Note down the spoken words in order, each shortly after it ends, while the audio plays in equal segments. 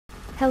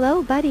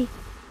Hello buddy.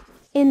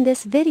 In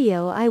this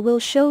video I will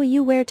show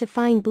you where to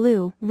find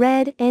blue,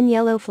 red, and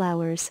yellow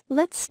flowers.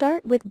 Let's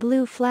start with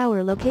blue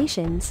flower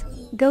locations.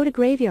 Go to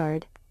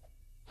graveyard.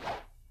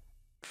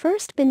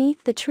 First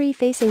beneath the tree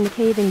facing the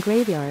cave in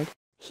graveyard.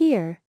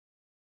 Here.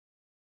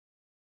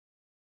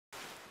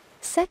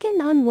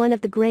 Second on one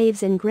of the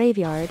graves in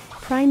graveyard,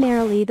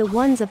 primarily the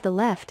ones of the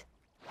left.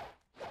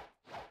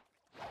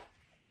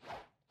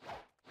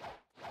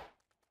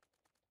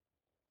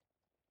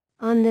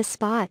 On this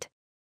spot.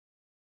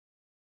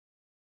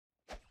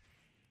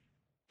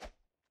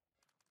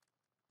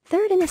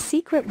 Third in a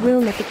secret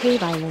room at the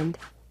cave island.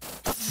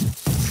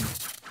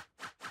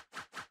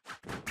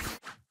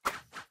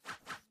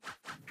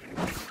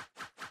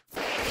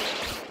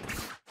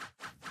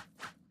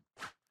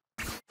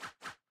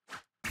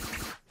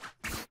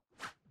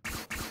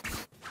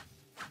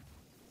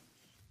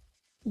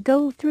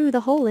 Go through the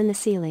hole in the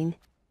ceiling.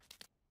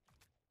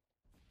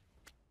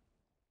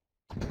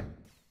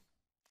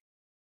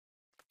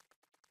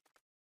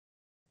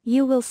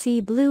 You will see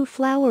blue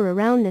flower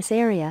around this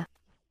area.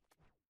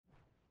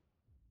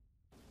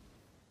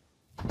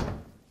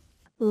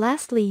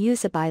 Lastly,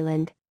 Yusuf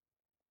Island.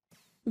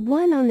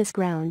 One on this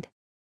ground.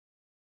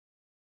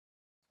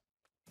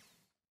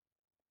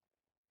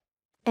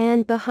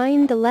 And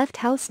behind the left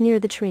house near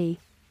the tree.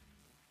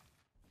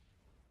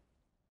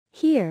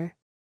 Here.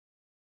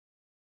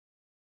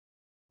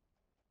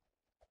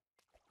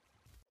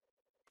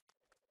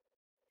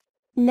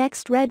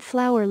 Next red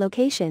flower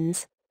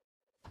locations.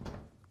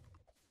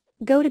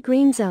 Go to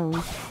green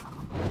zone.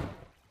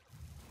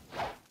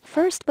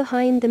 First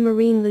behind the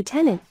Marine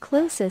Lieutenant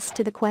closest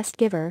to the quest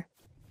giver.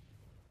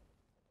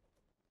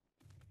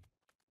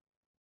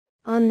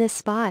 On this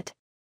spot.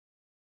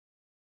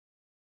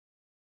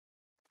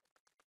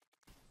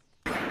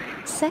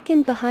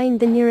 Second behind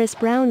the nearest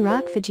brown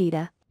rock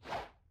Vegeta.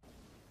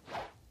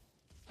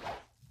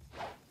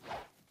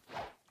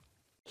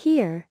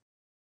 Here.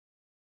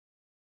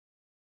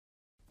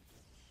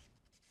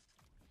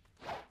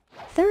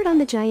 Third on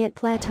the giant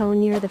plateau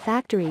near the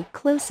factory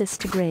closest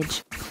to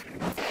bridge.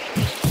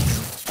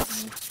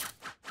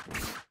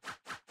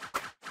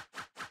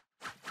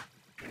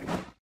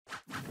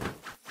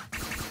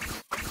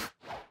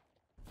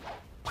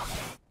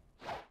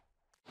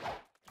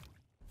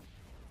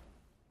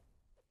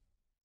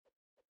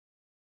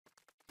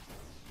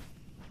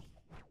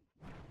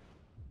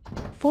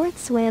 Fourth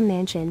Swam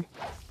Mansion.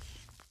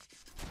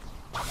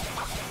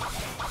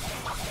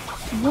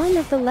 One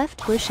of the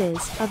left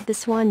bushes of the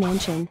Swan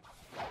Mansion.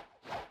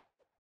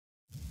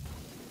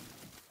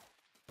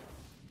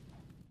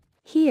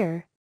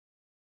 Here.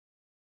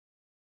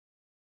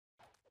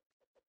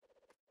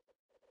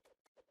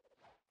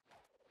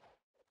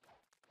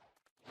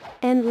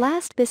 And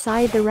last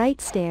beside the right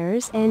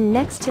stairs and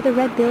next to the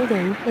red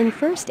building in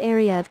first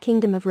area of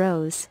Kingdom of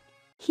Rose.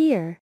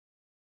 Here.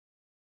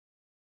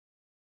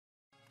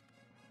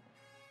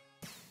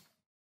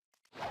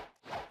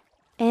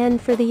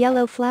 And for the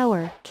yellow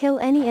flower, kill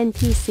any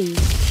NPC.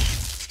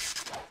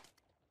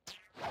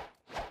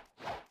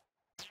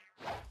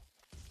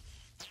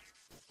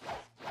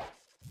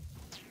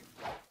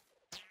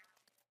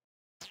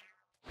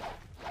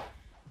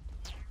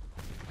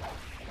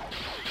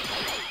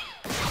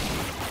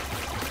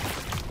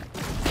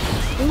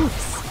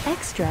 Oops,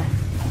 extra.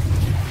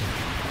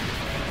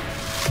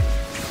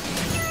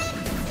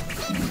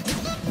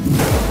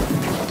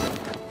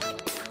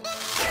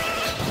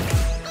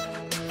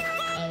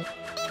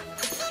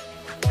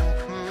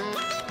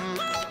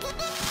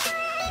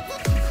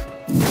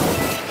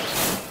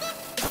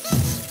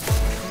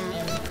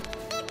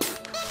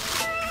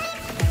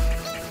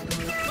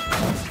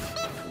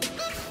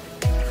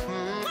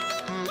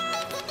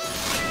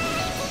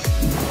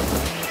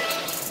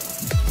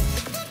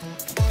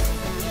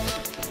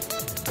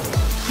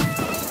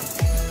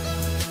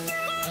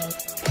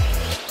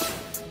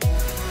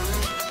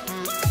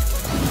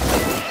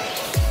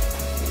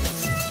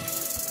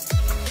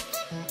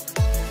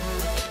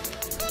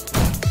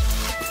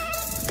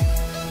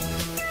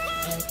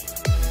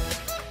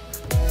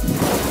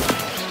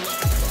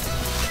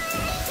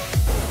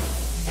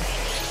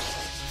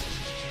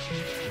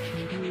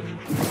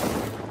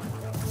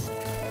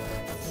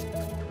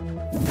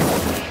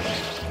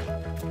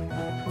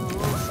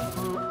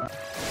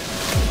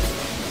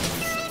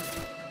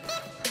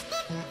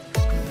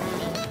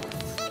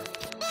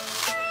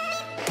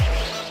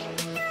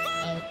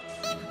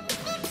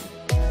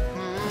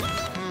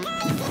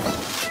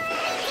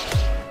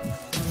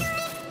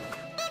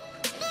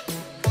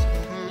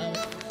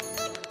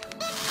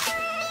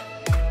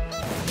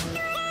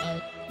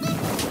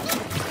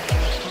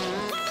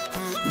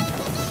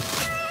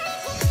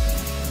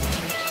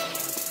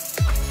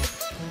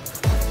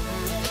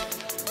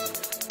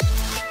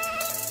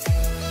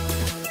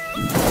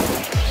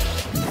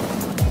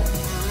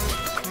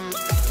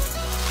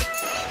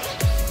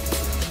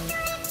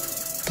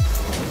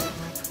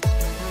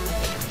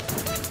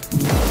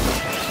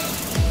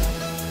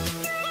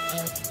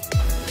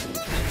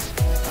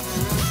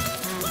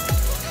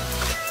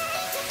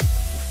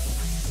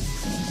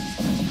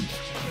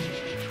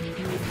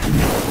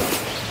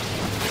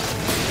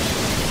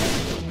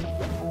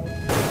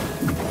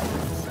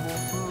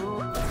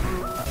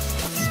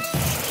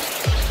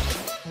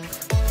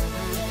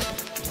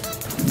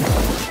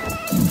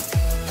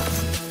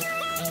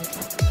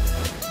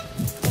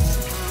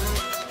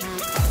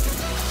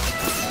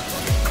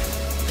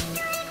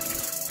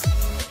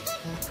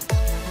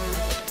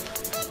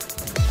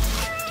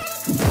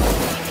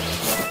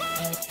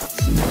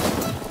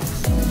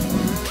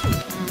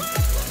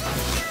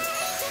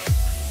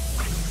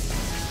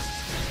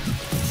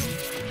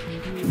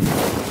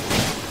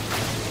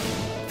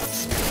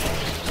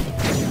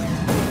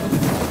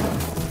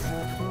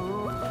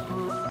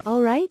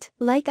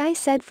 Like I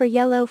said for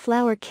yellow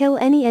flower, kill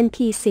any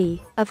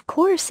NPC, of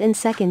course in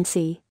second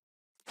C.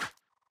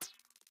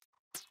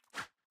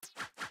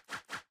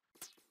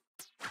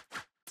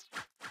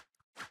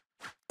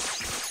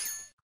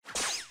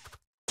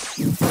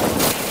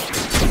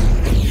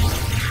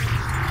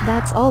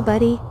 That's all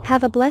buddy,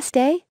 have a blessed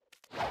day.